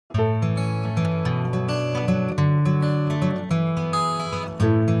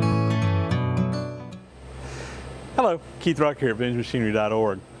Keith Rucker here at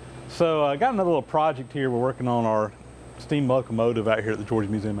VintageMachinery.org. So I got another little project here. We're working on our steam locomotive out here at the Georgia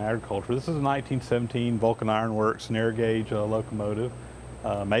Museum of Agriculture. This is a 1917 Vulcan Iron Works narrow gauge locomotive,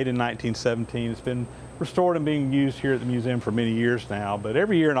 made in 1917. It's been restored and being used here at the museum for many years now, but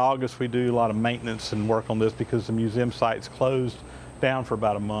every year in August we do a lot of maintenance and work on this because the museum site's closed down for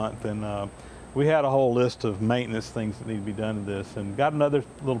about a month, and we had a whole list of maintenance things that need to be done to this, and got another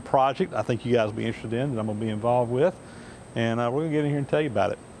little project I think you guys will be interested in that I'm going to be involved with, and we're going to get in here and tell you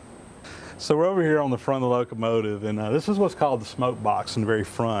about it. So we're over here on the front of the locomotive, and this is what's called the smoke box in the very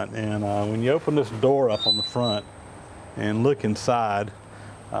front, and when you open this door up on the front and look inside,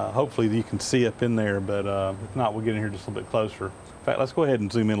 hopefully you can see up in there, but if not, we'll get in here just a little bit closer. In fact, let's go ahead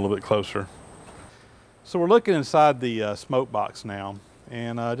and zoom in a little bit closer. So we're looking inside the smoke box now,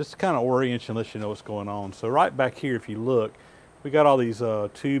 and just to kind of orient you and let you know what's going on. So right back here, if you look, we got all these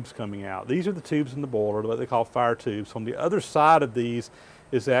tubes coming out. These are the tubes in the boiler, what they call fire tubes. On the other side of these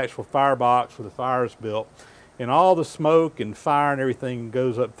is the actual firebox where the fire is built, and all the smoke and fire and everything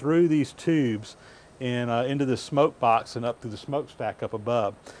goes up through these tubes and into the smoke box and up through the smokestack up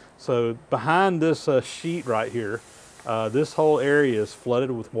above. So behind this sheet right here, this whole area is flooded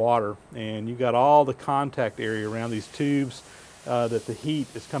with water, and you got all the contact area around these tubes that the heat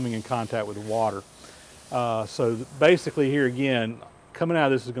is coming in contact with the water. So basically here again, coming out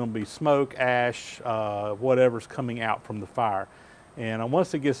of this is going to be smoke, ash, whatever's coming out from the fire. And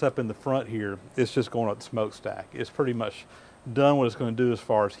once it gets up in the front here, it's just going up the smokestack. It's pretty much done what it's going to do as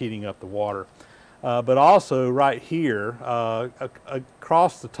far as heating up the water. But also right here,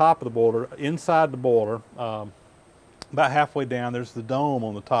 across the top of the boiler, inside the boiler, about halfway down, there's the dome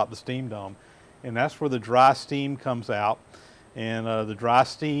on the top, the steam dome. And that's where the dry steam comes out. And the dry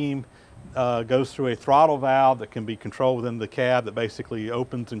steam goes through a throttle valve that can be controlled within the cab that basically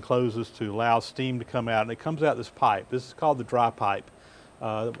opens and closes to allow steam to come out. And it comes out this pipe. This is called the dry pipe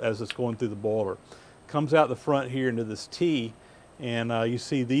as it's going through the boiler. It comes out the front here into this T, and you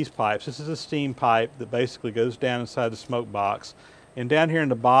see these pipes. This is a steam pipe that basically goes down inside the smoke box. And down here in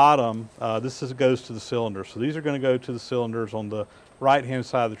the bottom, goes to the cylinders. So these are going to go to the cylinders on the right-hand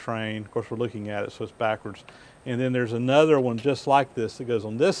side of the train. Of course, we're looking at it, so it's backwards. And then there's another one just like this that goes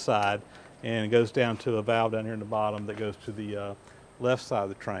on this side, and it goes down to a valve down here in the bottom that goes to the left side of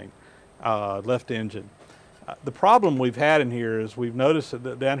the train, left engine. The problem we've had in here is we've noticed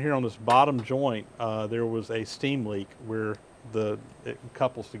that down here on this bottom joint, there was a steam leak where it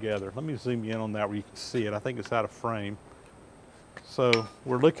couples together. Let me zoom you in on that where you can see it. I think it's out of frame. So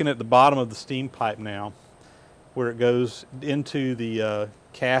we're looking at the bottom of the steam pipe now, where it goes into the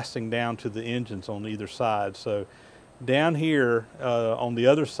casting down to the engines on either side. So down here on the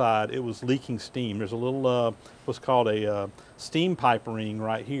other side, it was leaking steam. There's a little what's called a steam pipe ring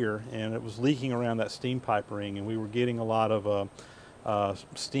right here, and it was leaking around that steam pipe ring, and we were getting a lot of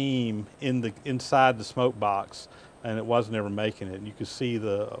steam inside the smoke box, and it wasn't ever making it. And you could see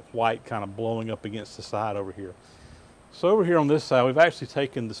the white kind of blowing up against the side over here. So over here on this side, we've actually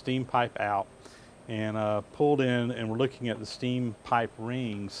taken the steam pipe out and pulled in, and we're looking at the steam pipe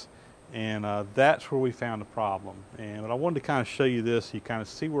rings, and that's where we found the problem. And I wanted to kind of show you this so you kind of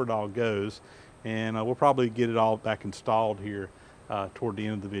see where it all goes, and we'll probably get it all back installed here toward the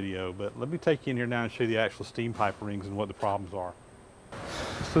end of the video. But let me take you in here now and show you the actual steam pipe rings and what the problems are.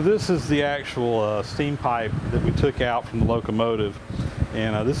 So this is the actual steam pipe that we took out from the locomotive,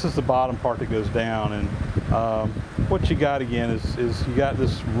 and this is the bottom part that goes down. And what you got again is you got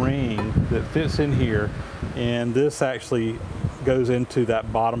this ring that fits in here, and this actually goes into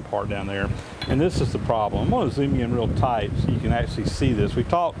that bottom part down there. And this is the problem. I'm going to zoom you in real tight so you can actually see this. We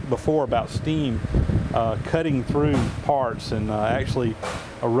talked before about steam cutting through parts and actually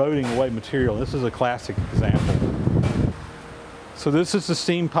eroding away material. This is a classic example. So this is the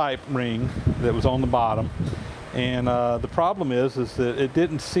steam pipe ring that was on the bottom, and the problem is that it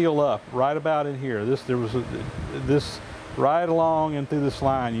didn't seal up right about in here. This right along and through this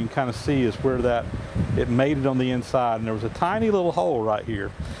line, you can kind of see is where it made it on the inside, and there was a tiny little hole right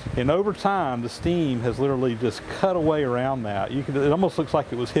here. And over time, the steam has literally just cut away around that. It almost looks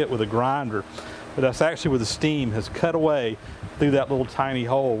like it was hit with a grinder, but that's actually where the steam has cut away through that little tiny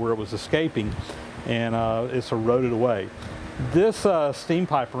hole where it was escaping, and it's eroded away. This steam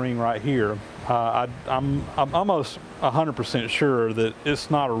pipe ring right here, I'm almost 100% sure that it's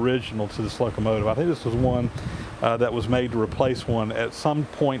not original to this locomotive. I think this was one that was made to replace one at some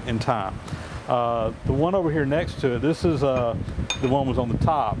point in time. The one over here next to it, this is the one was on the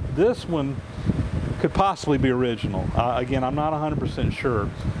top. This one could possibly be original. Again, I'm not 100%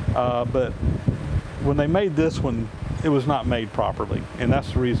 sure, but when they made this one, it was not made properly, and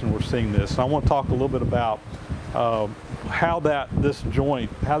that's the reason we're seeing this. And I want to talk a little bit about how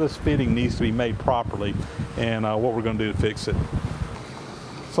this fitting needs to be made properly, and what we're going to do to fix it.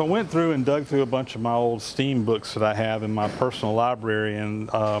 So I went through and dug through a bunch of my old steam books that I have in my personal library, and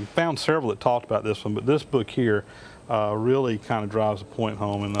found several that talked about this one, but this book here really kind of drives the point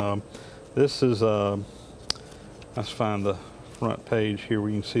home. And this is, let's find the front page here where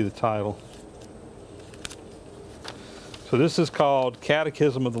you can see the title. So this is called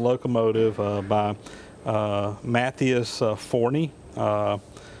Catechism of the Locomotive by Matthias Forney,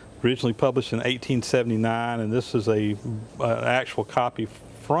 originally published in 1879, and this is an actual copy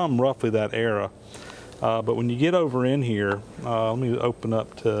from roughly that era. But when you get over in here, let me open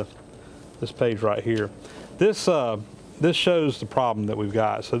up to this page right here. This shows the problem that we've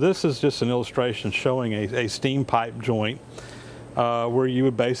got. So this is just an illustration showing a steam pipe joint where you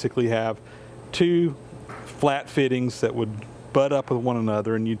would basically have two flat fittings that would butt up with one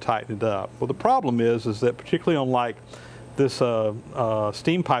another, and you tighten it up. Well, the problem is that particularly on like this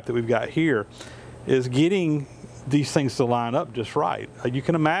steam pipe that we've got here, is getting these things to line up just right. You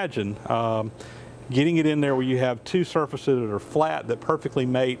can imagine getting it in there where you have two surfaces that are flat that perfectly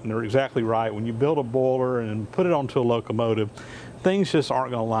mate and are exactly right. When you build a boiler and put it onto a locomotive, things just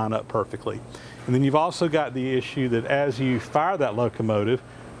aren't going to line up perfectly. And then you've also got the issue that as you fire that locomotive,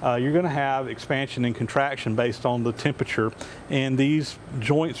 you're going to have expansion and contraction based on the temperature, and these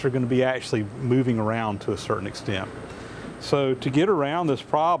joints are going to be actually moving around to a certain extent. So to get around this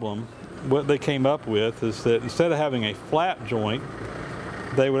problem, what they came up with is that instead of having a flat joint,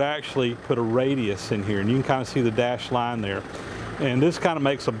 they would actually put a radius in here, and you can kind of see the dashed line there. And this kind of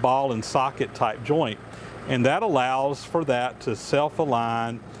makes a ball and socket type joint, and that allows for that to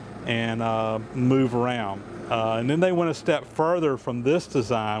self-align and move around. And then they went a step further from this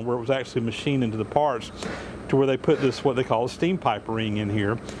design, where it was actually machined into the parts, to where they put this, what they call a steam pipe ring in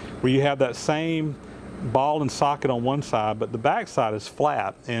here, where you have that same ball and socket on one side, but the back side is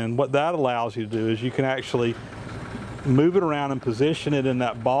flat. And what that allows you to do is you can actually move it around and position it in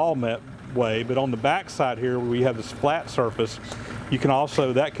that ball way, but on the back side here, where you have this flat surface, you can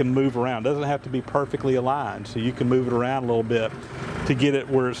also, that can move around. It doesn't have to be perfectly aligned, so you can move it around a little bit to get it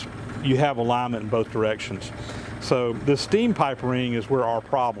where you have alignment in both directions. So the steam pipe ring is where our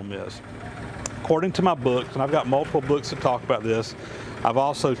problem is. According to my books, and I've got multiple books that talk about this, I've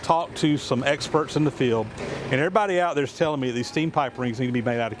also talked to some experts in the field, and everybody out there is telling me that these steam pipe rings need to be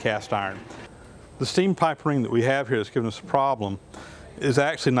made out of cast iron. The steam pipe ring that we have here that's giving us a problem is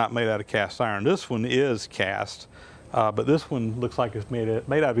actually not made out of cast iron. This one is cast, but this one looks like it's made out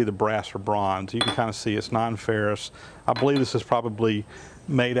of either brass or bronze. You can kind of see it's non-ferrous. I believe this is probably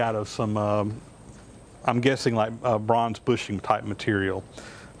made out of some, I'm guessing like bronze bushing type material.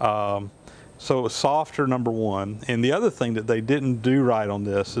 So it was softer, number one. And the other thing that they didn't do right on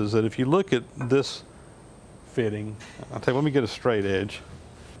this is that if you look at this fitting, I'll tell you, let me get a straight edge.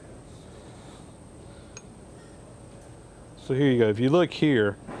 So here you go. If you look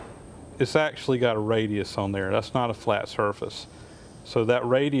here, it's actually got a radius on there. That's not a flat surface. So that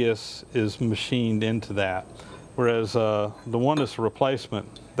radius is machined into that. Whereas the one that's a replacement,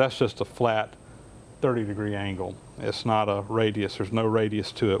 that's just a flat 30-degree angle. It's not a radius. There's no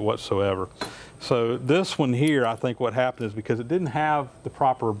radius to it whatsoever. So this one here, I think what happened is because it didn't have the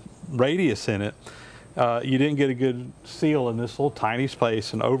proper radius in it, you didn't get a good seal in this little tiny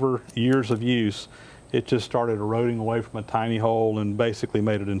space, and over years of use, it just started eroding away from a tiny hole and basically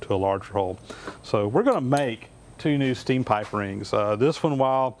made it into a larger hole. So we're going to make two new steam pipe rings. This one,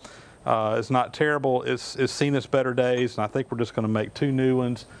 while it's not terrible, it's seen its better days, and I think we're just going to make two new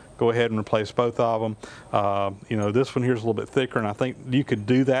ones. Go ahead and replace both of them. You know, this one here is a little bit thicker, and I think you could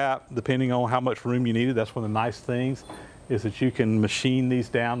do that depending on how much room you needed. That's one of the nice things, is that you can machine these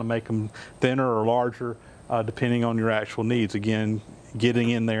down to make them thinner or larger depending on your actual needs. Again, getting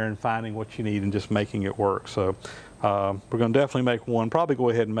in there and finding what you need and just making it work. So we're going to definitely make one, probably go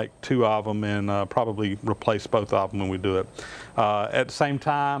ahead and make two of them, and probably replace both of them when we do it. At the same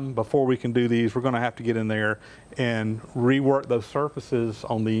time, before we can do these, we're going to have to get in there and rework those surfaces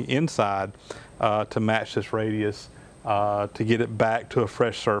on the inside to match this radius, to get it back to a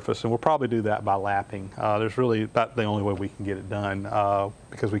fresh surface, and we'll probably do that by lapping. There's really about the only way we can get it done,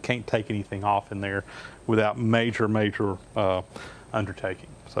 because we can't take anything off in there without major undertaking.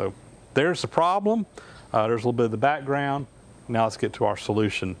 So there's the problem. There's a little bit of the background. Now let's get to our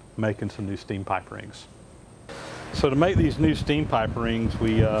solution, making some new steam pipe rings. So to make these new steam pipe rings,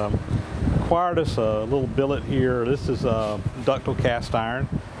 we acquired us a little billet here. This is ductile cast iron.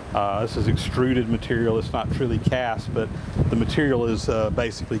 This is extruded material. It's not truly cast, but the material is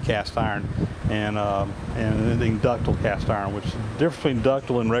basically cast iron, and then ductile cast iron. Which the difference between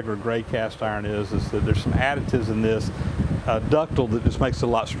ductile and regular gray cast iron is that there's some additives in this ductile that just makes it a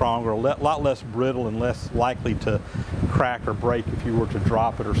lot stronger, a lot less brittle and less likely to crack or break if you were to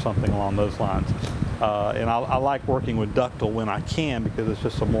drop it or something along those lines. And I like working with ductile when I can because it's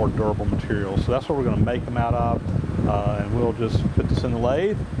just a more durable material. So that's what we're going to make them out of, and we'll just put this in the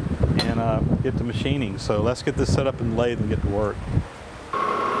lathe and get to machining. So let's get this set up in the lathe and get to work.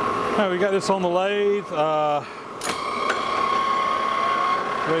 All right, we got this on the lathe,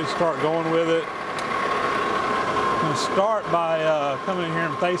 ready to start going with it. I'm going to start by coming in here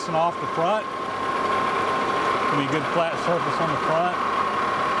and facing off the front. Give me a good flat surface on the front.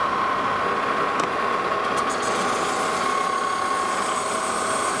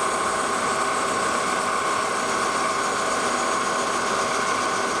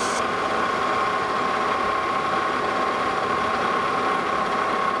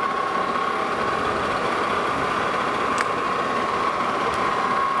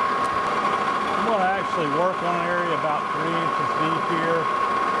 Work on an area about 3 inches deep here.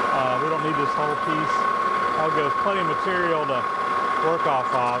 We don't need this whole piece. There's plenty of material to work off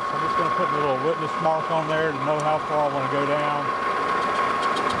of. So I'm just going to put a little witness mark on there to know how far I want to go down.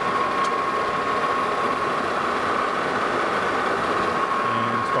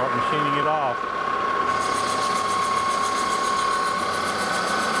 And start machining it off.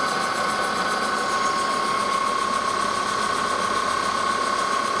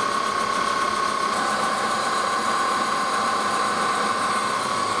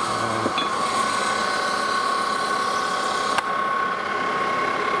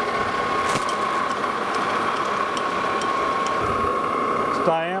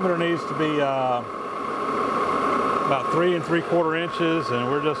 Diameter needs to be about 3 3/4 inches, and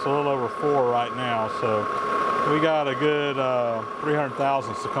we're just a little over 4 right now, so we got a good 300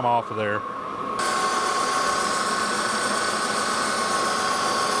 thousandths to come off of there.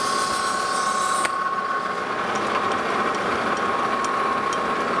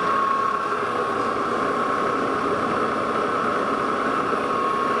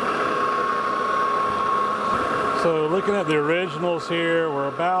 So looking at the originals here, we're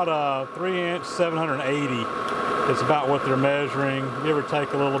about 3" 780. It's about what they're measuring, give or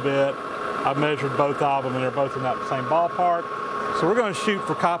take a little bit. I've measured both of them and they're both in that same ballpark. So we're going to shoot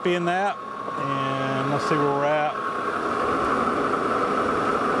for copying that, and let's see where we're at.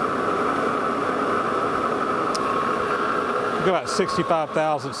 We've got about 65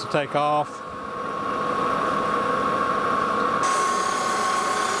 thousandths to take off.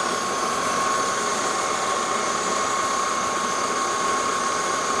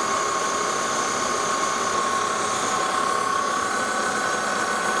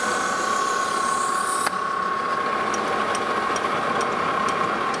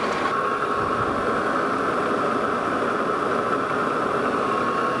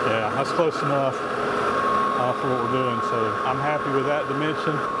 That's close enough for what we're doing, so I'm happy with that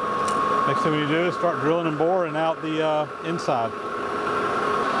dimension. Next thing we do is start drilling and boring out the inside.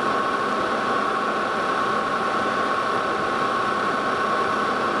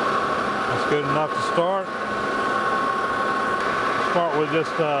 That's good enough to start. Start with just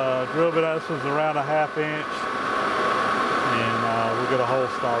drill bit. This is around a 1/2 inch, and we'll get a hole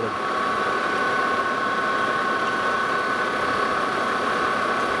started.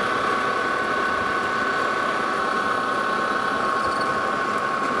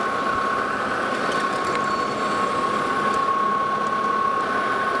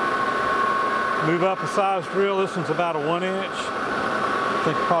 Move up a size drill. This one's about a 1 inch. I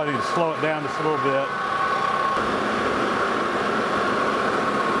think you probably need to slow it down just a little bit.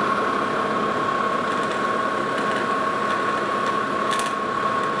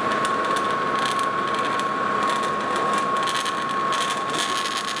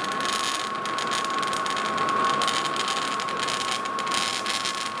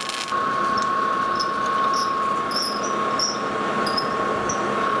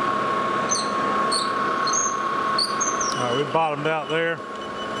 We bottomed out there.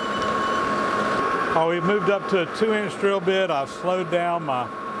 We've moved up to a 2-inch drill bit. I've slowed down my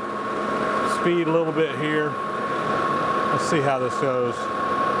speed a little bit here. Let's see how this goes.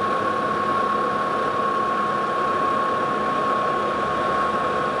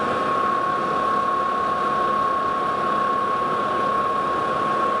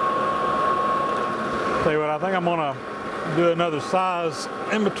 Tell you what, I think I'm gonna do another size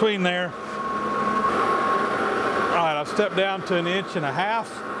in between there. I've stepped down to 1.5 inches.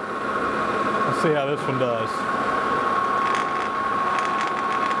 Let's see how this one does.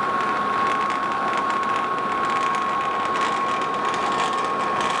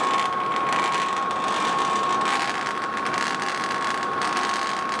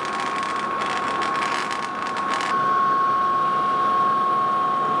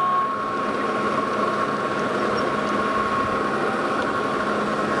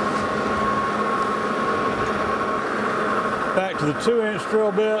 to the 2-inch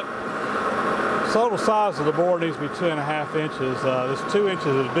drill bit. Total size of the bore needs to be 2.5 inches. This 2 inches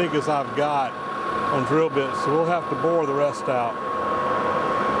is as big as I've got on drill bits, so we'll have to bore the rest out.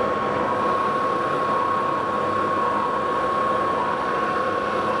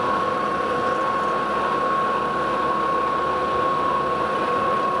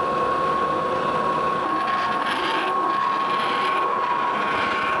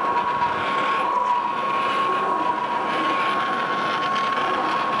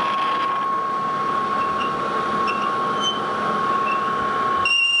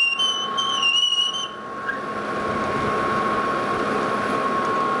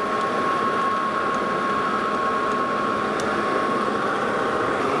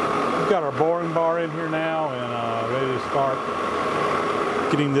 Got our boring bar in here now and ready to start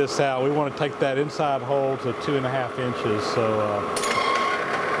getting this out. We want to take that inside hole to 2.5 inches. So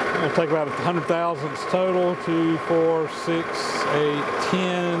we'll take about 100 thousandths total, 2, 4, 6, 8,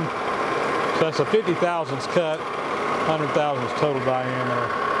 10. So that's a 50 thousandths cut, 100 thousandths total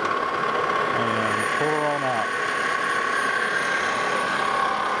diameter, and pull her on out.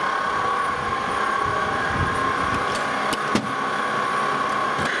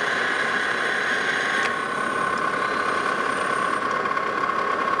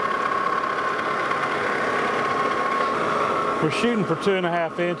 We're shooting for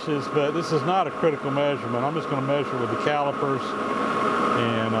 2.5 inches, but this is not a critical measurement. I'm just going to measure with the calipers,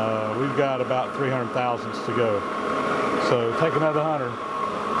 and we've got about 300 thousandths to go. So take another 100.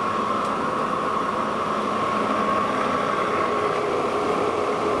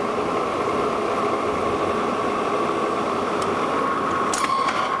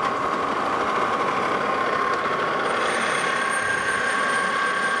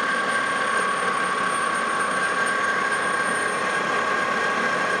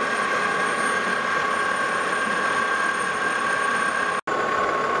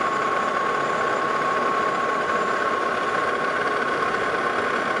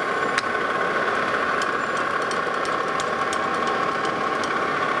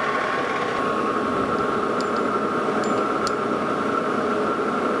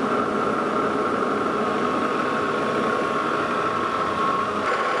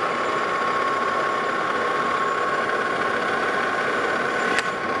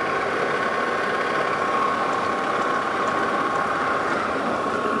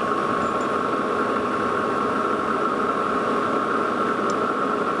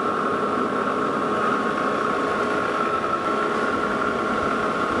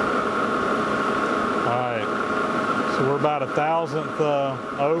 We're about 1,000th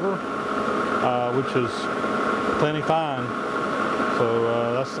over, which is plenty fine.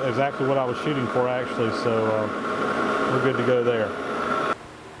 So that's exactly what I was shooting for, actually. So we're good to go there.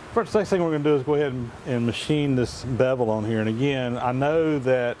 First, next thing we're going to do is go ahead and machine this bevel on here. And again, I know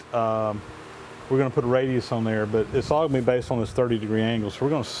that we're going to put a radius on there, but it's all going to be based on this 30-degree angle. So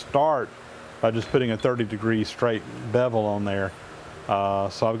we're going to start by just putting a 30-degree straight bevel on there.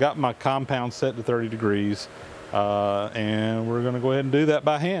 So I've got my compound set to 30 degrees. And we're going to go ahead and do that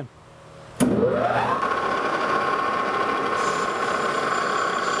by hand.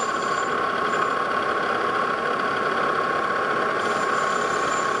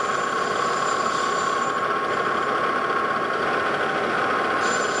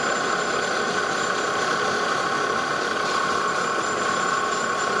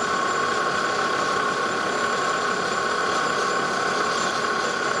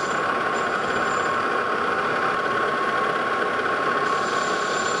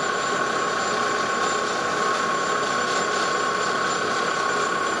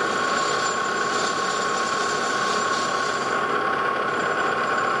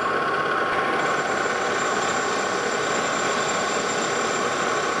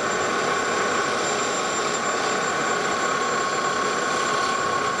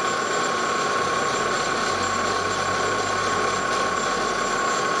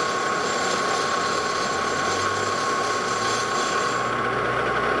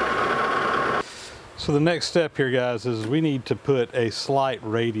 So the next step here, guys, is we need to put a slight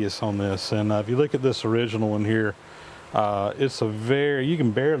radius on this. And if you look at this original one here, it's you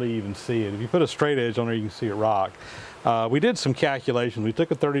can barely even see it. If you put a straight edge on there, you can see it rock. We did some calculations. We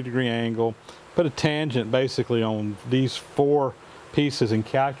took a 30-degree angle, put a tangent basically on these 4 pieces and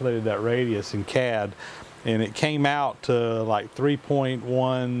calculated that radius in CAD. And it came out to like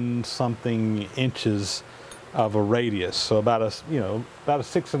 3.1 something inches of a radius. So about a 6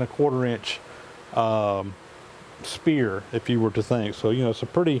 1/4 inch spear, if you were to think. So, it's a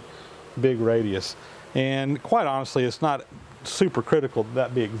pretty big radius. And quite honestly, it's not super critical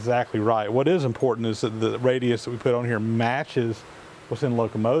that be exactly right. What is important is that the radius that we put on here matches what's in the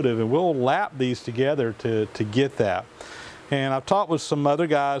locomotive, and we'll lap these together to get that. And I've talked with some other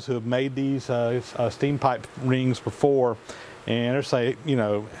guys who have made these steam pipe rings before, and they're saying, you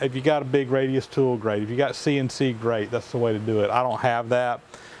know, if you got a big radius tool, great. If you got CNC, great. That's the way to do it. I don't have that.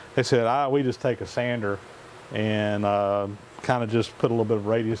 They said, we just take a sander and kind of just put a little bit of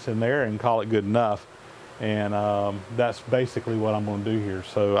radius in there and call it good enough. And that's basically what I'm going to do here.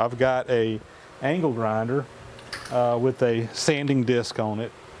 So I've got a angle grinder with a sanding disc on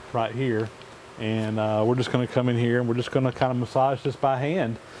it right here. And we're just going to come in here and we're just going to kind of massage this by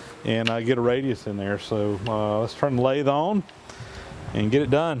hand and get a radius in there. So let's turn the lathe on and get it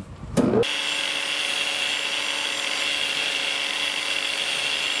done.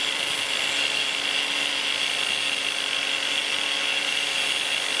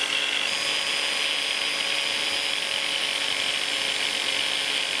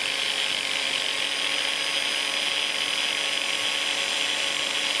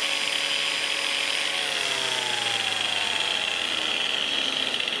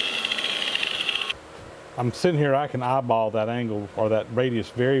 I'm sitting here, I can eyeball that angle or that radius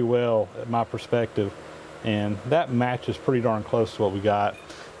very well at my perspective, and that matches pretty darn close to what we got.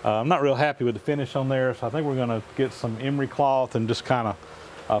 I'm not real happy with the finish on there, so I think we're going to get some emery cloth and just kind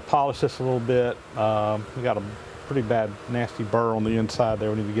of polish this a little bit. We got a pretty bad nasty burr on the inside there.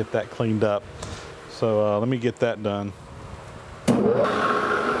 We need to get that cleaned up. So let me get that done.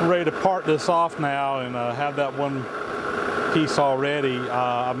 We're ready to part this off now and have that one piece already.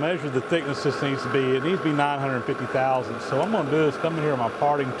 I measured the thickness this needs to be. It needs to be 950 thousandths. So what I'm going to do is come in here with my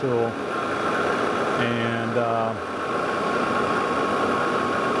parting tool and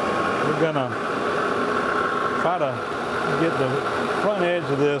we're going to try to get the front edge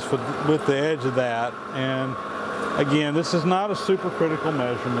of this with the edge of that. And again, this is not a super critical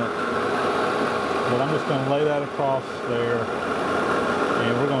measurement, but I'm just going to lay that across there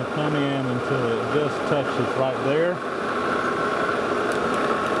and we're going to come in until it just touches right there.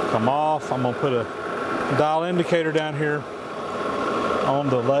 Come off. I'm going to put a dial indicator down here on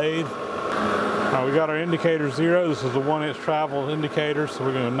the lathe. All right, we got our indicator 0. This is a 1-inch travel indicator, so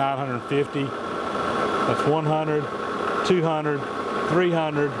we're going to 950. That's 100, 200,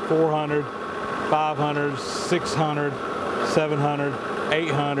 300, 400, 500, 600, 700,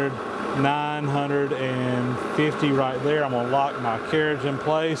 800, 950 right there. I'm going to lock my carriage in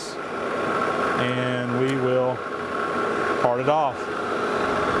place and we will part it off.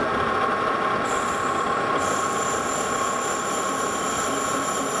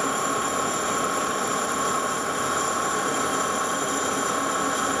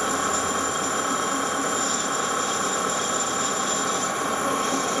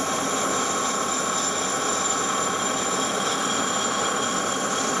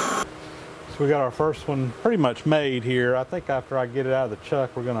 We got our first one pretty much made here. I think after I get it out of the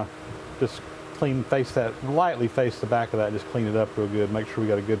chuck, we're gonna just lightly face the back of that, just clean it up real good, make sure we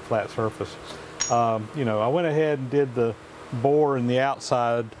got a good flat surface. You know, I went ahead and did the bore in the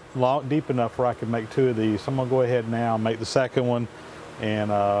outside deep enough where I could make 2 of these. So I'm gonna go ahead now and make the second one,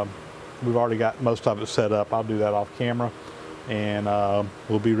 and we've already got most of it set up. I'll do that off camera, and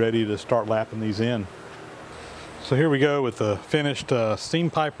we'll be ready to start lapping these in. So here we go with the finished steam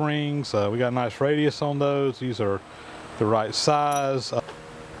pipe rings. We got a nice radius on those. These are the right size.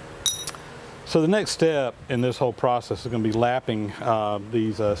 So the next step in this whole process is going to be lapping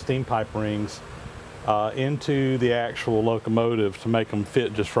these steam pipe rings into the actual locomotive to make them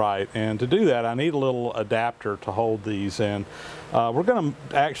fit just right. And to do that, I need a little adapter to hold these. And we're going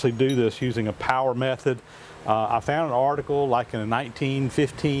to actually do this using a power method. I found an article like in a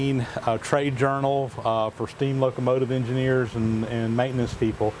 1915 trade journal for steam locomotive engineers and maintenance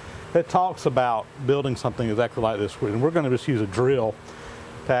people that talks about building something exactly like this. And we're going to just use a drill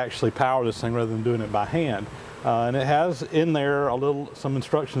to actually power this thing rather than doing it by hand. And it has in there some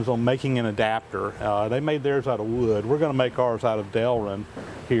instructions on making an adapter. They made theirs out of wood. We're going to make ours out of Delrin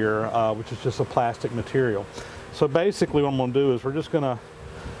here, which is just a plastic material. So basically what I'm going to do is we're just going to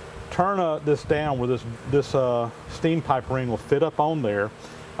turn this down where this steam pipe ring will fit up on there.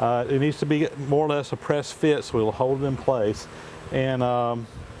 It needs to be more or less a press fit, so it'll hold it in place. And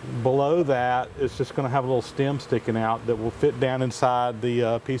below that, it's just going to have a little stem sticking out that will fit down inside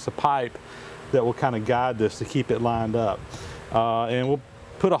the piece of pipe that will kind of guide this to keep it lined up. And we'll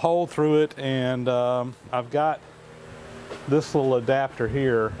put a hole through it, and I've got this little adapter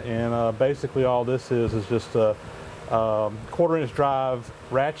here, and basically all this is just a 1/4-inch drive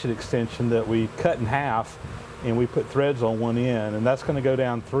ratchet extension that we cut in half, and we put threads on one end, and that's going to go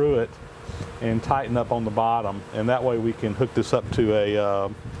down through it and tighten up on the bottom, and that way we can hook this up to a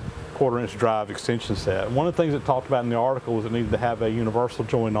 1/4 inch drive extension set. One of the things it talked about in the article was it needed to have a universal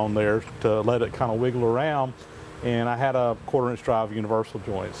joint on there to let it kind of wiggle around, and I had a 1/4 inch drive universal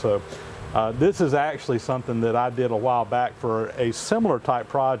joint. So this is actually something that I did a while back for a similar type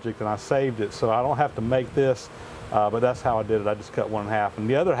project, and I saved it, so I don't have to make this, but that's how I did it. I just cut 1 1/2, and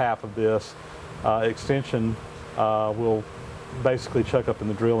the other half of this extension will basically chuck up in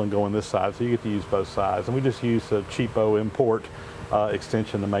the drill and go on this side, so you get to use both sides. And we just used a cheapo import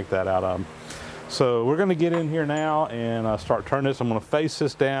extension to make that out of. So we're going to get in here now and start turning this. I'm going to face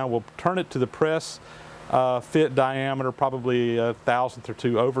this down. We'll turn it to the press fit diameter, probably 1/1000th or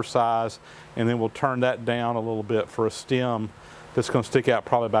 2 oversized, and then we'll turn that down a little bit for a stem that's going to stick out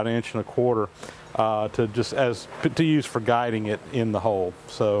probably about 1 1/4 to use for guiding it in the hole.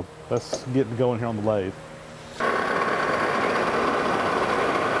 So let's get going here on the lathe.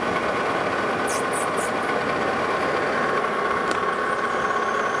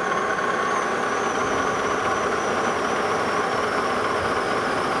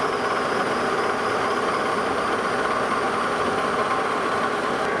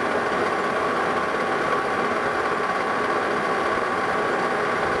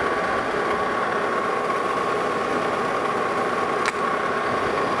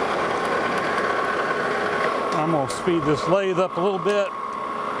 I'm going to speed this lathe up a little bit.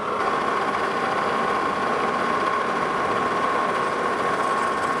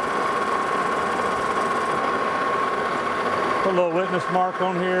 Put a little witness mark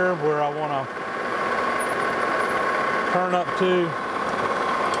on here where I want to turn up to.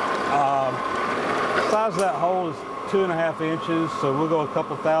 The size of that hole is 2.5 inches, so we'll go a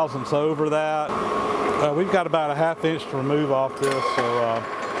couple thousandths over that. We've got about 1/2 inch to remove off this, so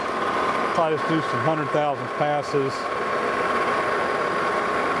probably just do some 100,000th passes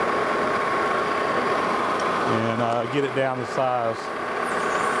and get it down to size.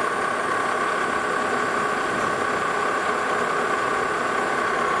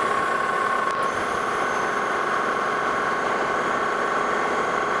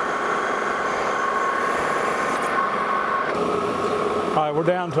 All right, we're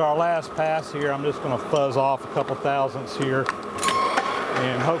down to our last pass here. I'm just going to fuzz off a couple thousandths here,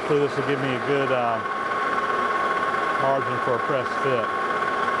 and hopefully this will give me a good margin for a press fit.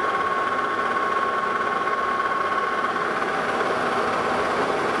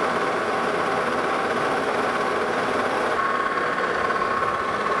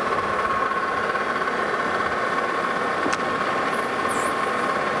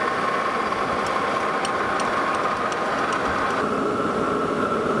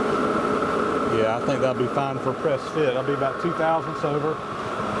 I think that'll be fine for a press fit. I'll be about 2 thousandths over.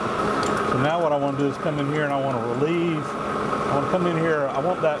 So now what I want to do is come in here and I want to relieve. I want to come in here, I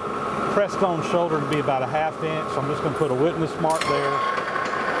want that pressed on shoulder to be about 1/2 inch. So I'm just going to put a witness mark there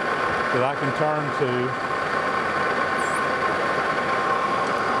that I can turn to.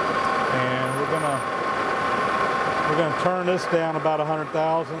 And we're going to turn this down about 100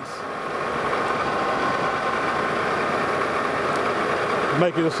 thousandths.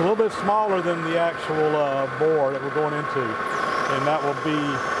 Make it just a little bit smaller than the actual bore that we're going into, and that will be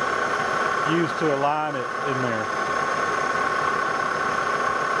used to align it in there.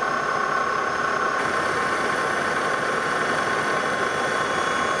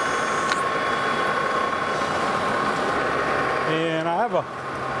 And I have a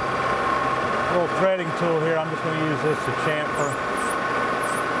little threading tool here. I'm just going to use this to chamfer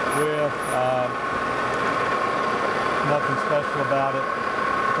with. Nothing special about it.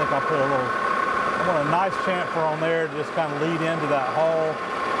 I think I'll put I want a nice chamfer on there to just kind of lead into that hole.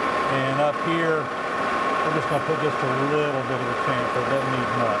 And up here, we're just going to put just a little bit of a chamfer. It doesn't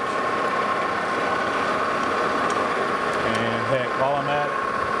need much. And heck, while I'm at it,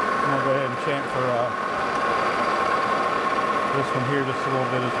 I'm going to go ahead and chamfer this one here just a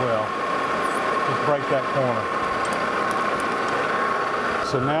little bit as well. Just break that corner.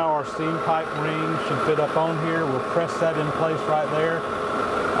 So now our steam pipe ring should fit up on here. We'll press that in place right there.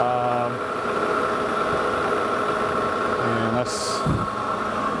 And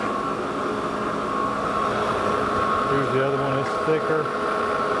here's the other one, it's thicker.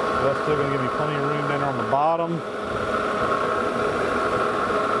 That's still going to give me plenty of room down on the bottom.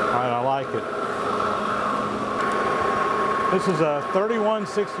 All right, I like it. This is a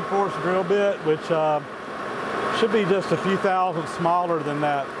 31/64 drill bit, which should be just a few thousandths smaller than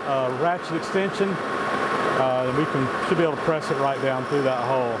that ratchet extension. We should be able to press it right down through that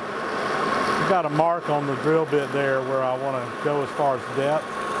hole. I've got a mark on the drill bit there where I want to go as far as depth.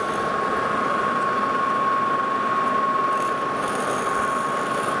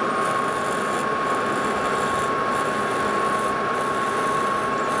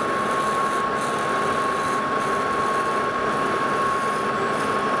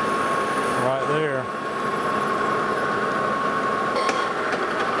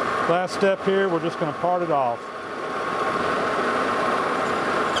 last step here, we're just going to part it off.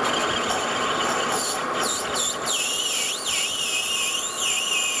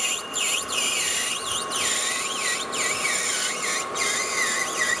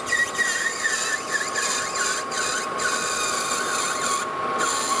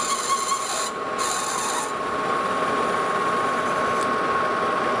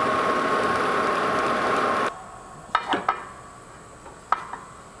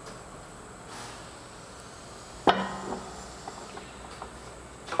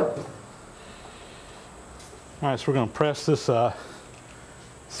 All right, so we're going to press this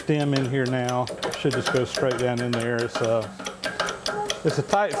stem in here now. It should just go straight down in there. It's a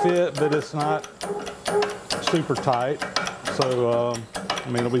tight fit, but it's not super tight. So, I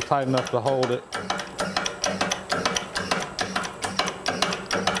mean, it'll be tight enough to hold it.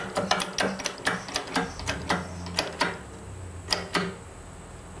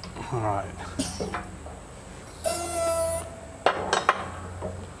 All right.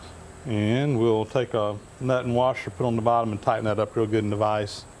 And we'll take a nut and washer, put on the bottom, and tighten that up real good in the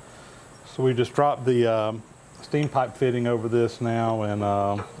vise. So we just dropped the steam pipe fitting over this now, and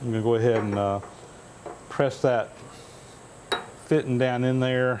I'm going to go ahead and press that fitting down in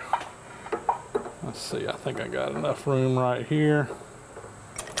there. Let's see, I think I got enough room right here.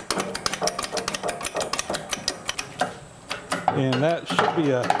 And that should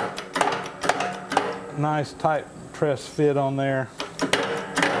be a nice tight press fit on there.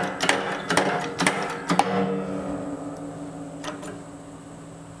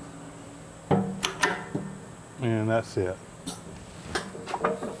 And that's it.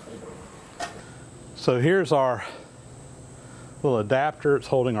 So here's our little adapter. It's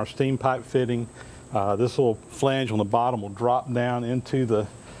holding our steam pipe fitting. This little flange on the bottom will drop down into the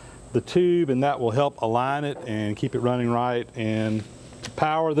tube, and that will help align it and keep it running right. And to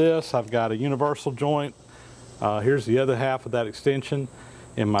power this, I've got a universal joint. Here's the other half of that extension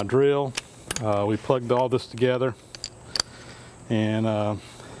in my drill. We plugged all this together, and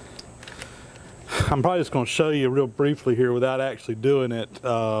I'm probably just going to show you real briefly here without actually doing it,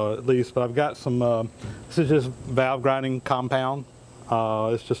 at least, but I've got some, this is just valve grinding compound.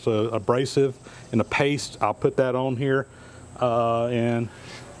 It's just a abrasive and a paste. I'll put that on here, and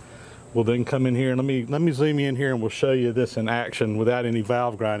we'll then come in here and let me zoom you in here and we'll show you this in action without any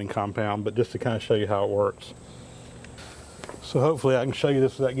valve grinding compound, but just to kind of show you how it works. So hopefully I can show you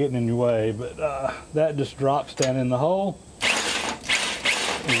this without getting in your way, but that just drops down in the hole,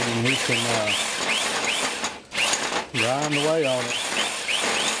 and we can grind away on it.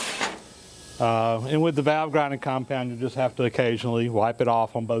 And with the valve grinding compound, you just have to occasionally wipe it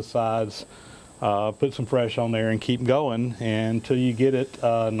off on both sides, put some fresh on there, and keep going until you get it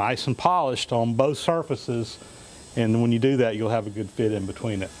nice and polished on both surfaces. And when you do that, you'll have a good fit in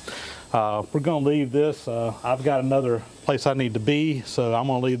between it. We're going to leave this. I've got another place I need to be, so I'm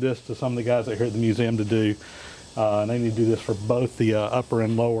going to leave this to some of the guys out here at the museum to do. And they need to do this for both the upper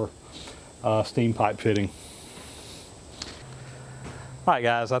and lower steam pipe fitting. All right,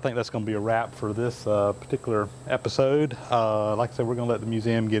 guys, I think that's going to be a wrap for this particular episode. Like I said, we're going to let the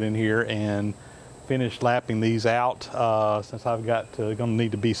museum get in here and finish lapping these out since I've got going to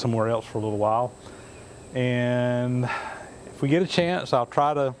need to be somewhere else for a little while. And if we get a chance, I'll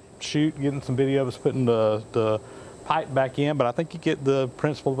try to shoot getting some video of us putting the pipe back in, but I think you get the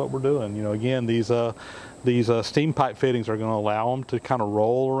principle of what we're doing. You know, again, these steam pipe fittings are going to allow them to kind of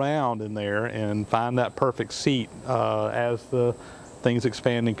roll around in there and find that perfect seat as the things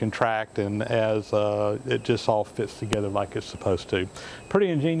expand and contract, and as it just all fits together like it's supposed to. Pretty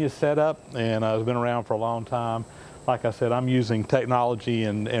ingenious setup, and it's been around for a long time. Like I said, I'm using technology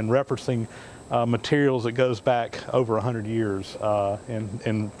and referencing materials that goes back over 100 years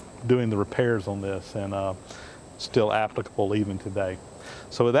in doing the repairs on this, and still applicable even today.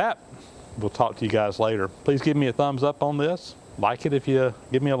 So with that, we'll talk to you guys later. Please give me a thumbs up on this. Like it if you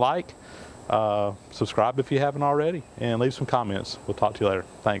give me a like. Subscribe if you haven't already, and leave some comments. We'll talk to you later.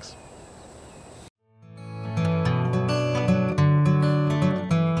 Thanks.